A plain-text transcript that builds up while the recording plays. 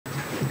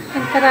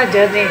ಒಂಥರ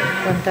ಜರ್ನಿ,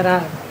 ಒಂಥರ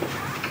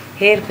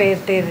hair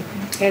peer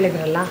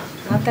ಹೇಳಿದ್ರಲ್ಲ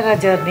ಆ ಥರ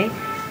ಜರ್ನಿ.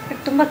 ಬಟ್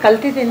ತುಂಬ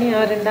ಕಲ್ತಿದ್ದೀನಿ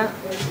ಅವರಿಂದ.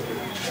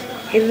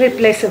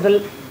 ಇರ್ರಿಪ್ಲೇಸಬಲ್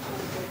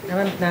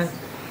Anantnag.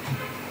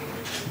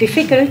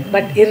 Difficult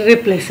but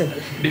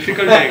ಇರ್ರಿಪ್ಲೇಸಬಲ್.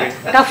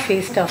 Tough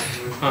is tough,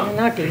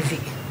 not easy.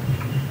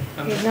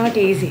 Is not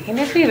easy in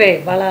every way.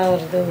 ಭಾಳ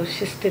ಅವ್ರದ್ದು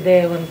ಶಿಸ್ತಿದೆ,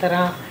 ಒಂಥರ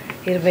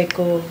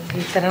ಇರಬೇಕು,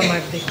 ಈ ಥರ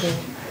ಮಾಡಬೇಕು,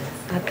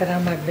 ಆ ಥರ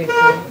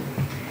ಮಾಡಬೇಕು,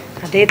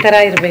 ಅದೇ ಥರ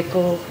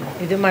ಇರಬೇಕು,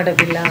 ಇದು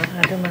ಮಾಡೋದಿಲ್ಲ,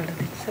 ಅದು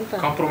ಮಾಡೋದಿಲ್ಲ. ಸ್ವಲ್ಪ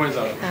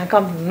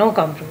no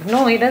compromise. No,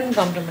 he doesn't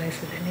compromise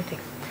with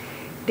anything.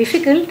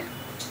 Difficult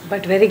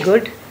but very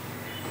good,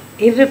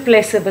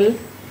 ಇರ್ರಿಪ್ಲೇಸಬಲ್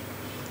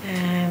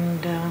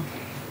and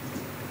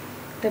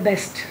the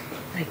best.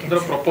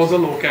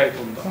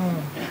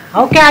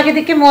 Okay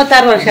ಆಗಿದ್ದಕ್ಕೆ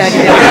 36 ವರ್ಷ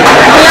ಆಗಿದೆ.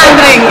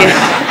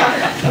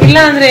 ಇಲ್ಲ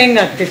ಅಂದರೆ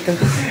ಹೆಂಗಾಗ್ತಿತ್ತು.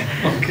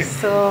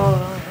 So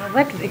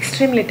but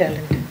extremely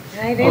talent.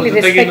 I really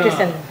respect his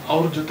talent.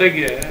 ಅವ್ರ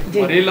ಜೊತೆಗೆ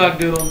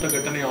ಮರೆಯಲಾಗದಿರುವಂತ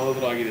ಘಟನೆ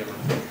ಯಾವ್ದಾದ್ರು ಆಗಿದೆ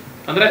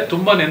ಅಂದ್ರೆ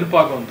ತುಂಬಾ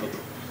ನೆನಪಾಗುವಂಥದ್ದು?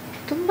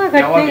 ತುಂಬಾ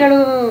ಘಟನೆಗಳು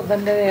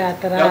ಬಂದವೆ ಆ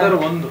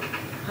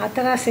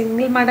ಥರ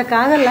ಸಿಂಗಲ್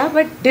ಮಾಡೋಕ್ಕಾಗಲ್ಲ.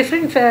 ಬಟ್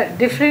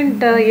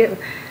ಡಿಫ್ರೆಂಟ್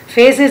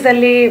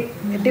ಫೇಸಸಲ್ಲಿ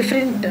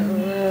ಡಿಫ್ರೆಂಟ್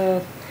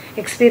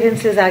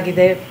ಎಕ್ಸ್ಪೀರಿಯನ್ಸಸ್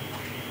ಆಗಿದೆ.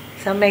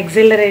 Some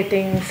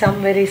ಎಕ್ಸಿಲರೇಟಿಂಗ್, some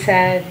very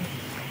sad.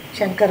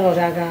 Shankar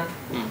ಹೋದಾಗ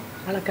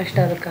ಭಾಳ ಕಷ್ಟ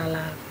ಆದ ಕಾಲ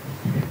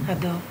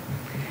ಅದು.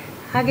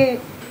 ಹಾಗೆ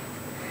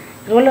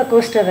ರೋಲರ್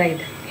ಕೋಸ್ಟರ್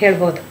ರೈಡ್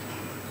ಹೇಳ್ಬೋದು.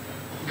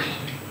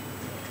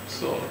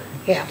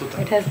 Yeah,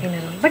 it has been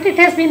but it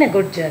has been a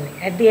good journey.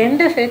 At the end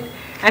of it,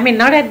 I mean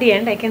not at the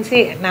end, I can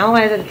say now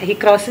as he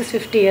crosses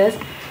 50 years,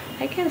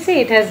 I can say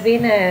it has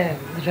been a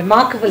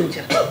remarkable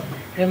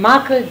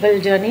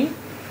journey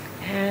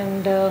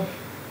and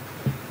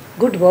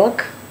good work,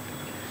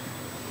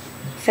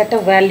 set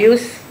of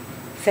values,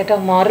 set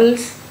of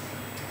morals,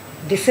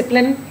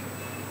 discipline,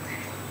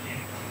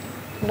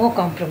 no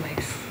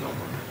compromise.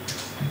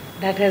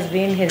 That has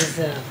been his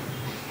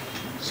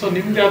so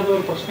nimde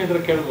yadru prashne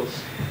idre kelbodu.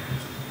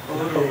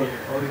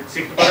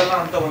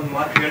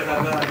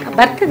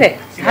 ಬರ್ತದೆ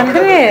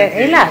ಅಂದರೆ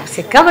ಇಲ್ಲ,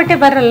 ಸಿಕ್ಕಾಬಟ್ಟೆ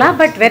ಬರಲ್ಲ.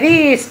 But very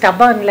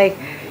stubborn, like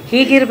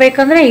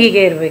ಹೀಗಿರಬೇಕಂದ್ರೆ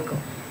ಹೀಗೆ ಇರಬೇಕು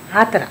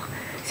ಆ ಥರ.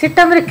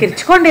 ಸಿಟ್ಟಂದರೆ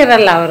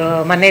ಕಿರ್ಚ್ಕೊಂಡಿರಲ್ಲ ಅವರು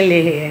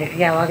ಮನೆಯಲ್ಲಿ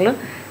ಯಾವಾಗಲೂ.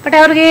 ಬಟ್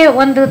ಅವ್ರಿಗೆ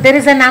ಒಂದು there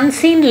is an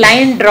unseen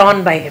line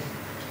drawn by him.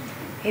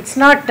 It's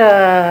not,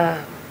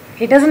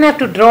 he doesn't have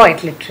to draw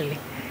it literally.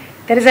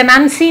 There is an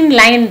unseen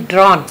line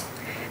drawn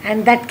and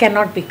that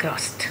cannot be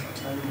crossed.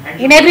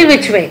 In every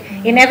which way.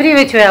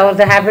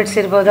 ಅವ್ರದ್ದು habits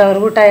ಇರ್ಬೋದು, ಅವ್ರ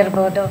ಊಟ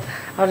ಇರ್ಬೋದು,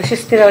 ಅವ್ರ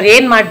ಶಿಸ್ತಿರೋ, ಅವ್ರು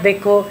ಏನು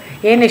ಮಾಡಬೇಕು,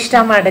 ಏನು ಇಷ್ಟ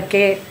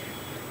ಮಾಡೋಕ್ಕೆ,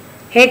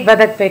 ಹೇಗೆ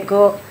ಬದುಕಬೇಕು.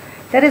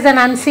 There is an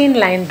unseen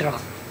line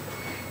drawn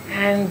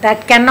and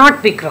that can not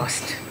be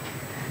crossed.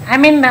 I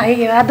mean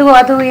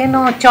ಅದು ಏನು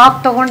ಚಾಕ್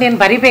ತೊಗೊಂಡು ಏನು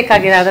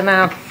ಬರಿಬೇಕಾಗಿಲ್ಲ, ಅದನ್ನು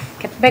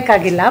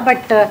ಕೆತ್ತಬೇಕಾಗಿಲ್ಲ.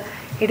 But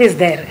it is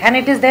there and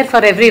it is there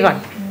for every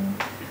one.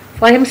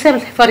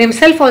 For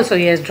himself also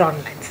he has drawn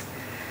lines.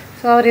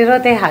 So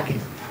ಅವ್ರಿರೋದೇ ಹಾಗೆ.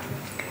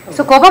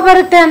 So ಕೋಪ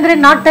ಬರುತ್ತೆ ಅಂದರೆ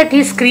not that he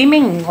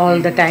screaming all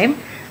the time,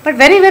 but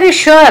very very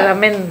sure. I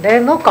mean there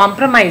is no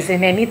compromise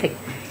in anything.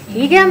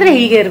 ಹೀಗೆ ಅಂದರೆ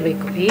ಹೀಗೆ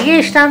ಇರಬೇಕು, ಹೀಗೆ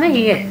ಇಷ್ಟ ಅಂದರೆ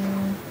ಹೀಗೆ.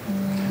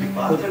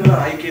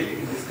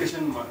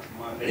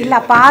 ಇಲ್ಲ,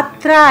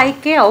 ಪಾತ್ರ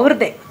ಆಯ್ಕೆ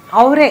ಅವ್ರದ್ದೇ.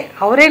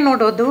 ಅವರೇ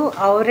ನೋಡೋದು,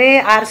 ಅವರೇ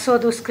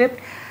ಆರಿಸೋದು ಸ್ಕ್ರಿಪ್ಟ್.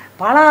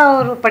 ಭಾಳ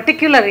ಅವರು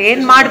ಪರ್ಟಿಕ್ಯುಲರ್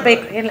ಏನು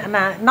ಮಾಡಬೇಕು,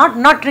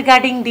 ನಾಟ್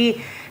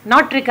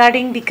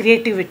ರಿಗಾರ್ಡಿಂಗ್ ದಿ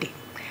ಕ್ರಿಯೇಟಿವಿಟಿ.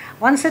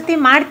 ಒಂದು ಸತಿ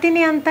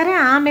ಮಾಡ್ತೀನಿ ಅಂತಾರೆ,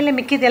 ಆಮೇಲೆ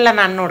ಮಿಕ್ಕಿದೆಲ್ಲ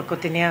ನಾನು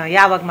ನೋಡ್ಕೋತೀನಿ.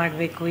 ಯಾವಾಗ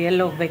ಮಾಡಬೇಕು,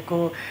 ಎಲ್ಲಿ ಹೋಗಬೇಕು,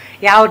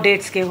 ಯಾವ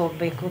ಡೇಟ್ಸ್ಗೆ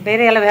ಹೋಗಬೇಕು,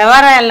 ಬೇರೆ ಎಲ್ಲ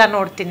ವ್ಯವಹಾರ ಎಲ್ಲ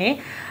ನೋಡ್ತೀನಿ.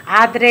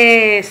 ಆದರೆ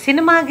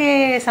ಸಿನಿಮಾಗೆ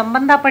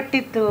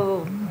ಸಂಬಂಧಪಟ್ಟಿದ್ದು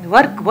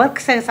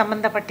ವರ್ಕ್ಸ್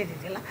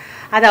ಸಂಬಂಧಪಟ್ಟಿದ್ದಿಲ್ಲ,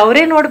 ಅದು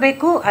ಅವರೇ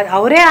ನೋಡಬೇಕು, ಅದು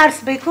ಅವರೇ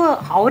ಆರಿಸ್ಬೇಕು,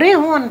 ಅವರೇ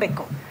ಹ್ಞೂ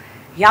ಅನ್ಬೇಕು.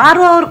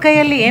 ಯಾರೂ ಅವ್ರ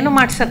ಕೈಯಲ್ಲಿ ಏನು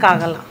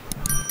ಮಾಡ್ಸೋಕ್ಕಾಗಲ್ಲ,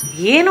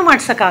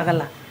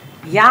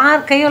 ಯಾರ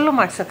ಕೈಯಲ್ಲೂ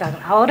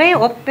ಮಾಡ್ಸೋಕ್ಕಾಗಲ್ಲ. ಅವರೇ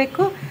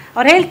ಒಪ್ಪಬೇಕು.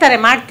 ಅವ್ರು ಹೇಳ್ತಾರೆ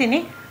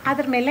ಮಾಡ್ತೀನಿ,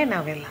 ಅದ್ರ ಮೇಲೆ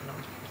ನಾವೆಲ್ಲ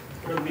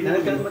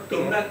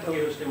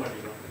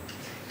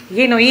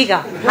ಏನು ಈಗ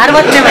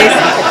 60ನೇ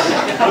ವಯಸ್ಸು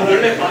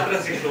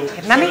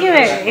ನನಗೆ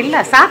ಇಲ್ಲ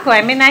ಸಾಕು. I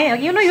mean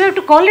you have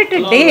to call it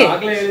A day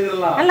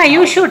ಅಲ್ಲ.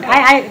 You should.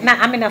 I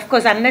mean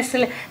of course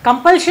unnecessary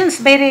compulsions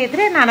ಬೇರೆ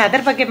ಇದ್ದರೆ ನಾನು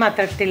ಅದರ ಬಗ್ಗೆ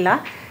ಮಾತಾಡ್ತಿಲ್ಲ.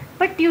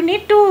 But you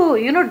need to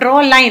draw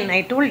line.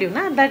 I told you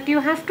that you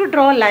have to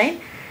draw line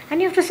and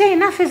you have to say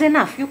enough is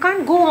enough. You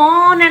can't go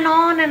on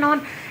and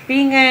on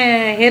being A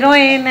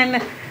heroine and.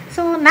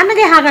 So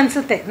ನನಗೆ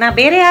ಹಾಗನ್ಸುತ್ತೆ.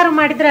 ಬೇರೆ ಯಾರು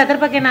ಮಾಡಿದರೆ ಅದ್ರ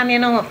ಬಗ್ಗೆ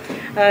ನಾನೇನು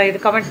ಇದು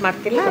comment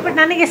ಮಾಡ್ತಿಲ್ಲ. But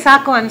ನನಗೆ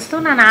ಸಾಕು ಅನಿಸ್ತು,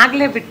 ನಾನು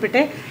ಆಗಲೇ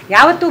ಬಿಟ್ಬಿಟ್ಟೆ.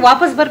 ಯಾವತ್ತೂ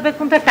ವಾಪಸ್ ಬರಬೇಕು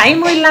ಅಂತ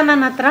ಟೈಮು ಇಲ್ಲ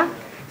ನನ್ನ ಹತ್ರ.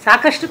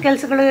 ಸಾಕಷ್ಟು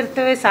ಕೆಲಸಗಳು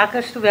ಇರ್ತವೆ,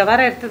 ಸಾಕಷ್ಟು ವ್ಯವಹಾರ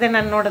ಇರ್ತದೆ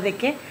ನಾನು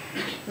ನೋಡೋದಕ್ಕೆ.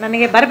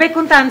 ನನಗೆ ಬರಬೇಕು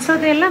ಅಂತ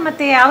ಅನಿಸೋದೇ ಇಲ್ಲ.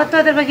 ಮತ್ತು ಯಾವತ್ತೂ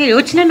ಅದ್ರ ಬಗ್ಗೆ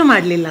ಯೋಚನೆನೂ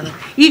ಮಾಡಲಿಲ್ಲ ನಾನು.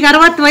 ಈಗ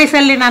 60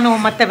 ವಯಸ್ಸಲ್ಲಿ ನಾನು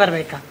ಮತ್ತೆ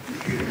ಬರಬೇಕಾ?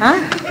 ಹಾಂ.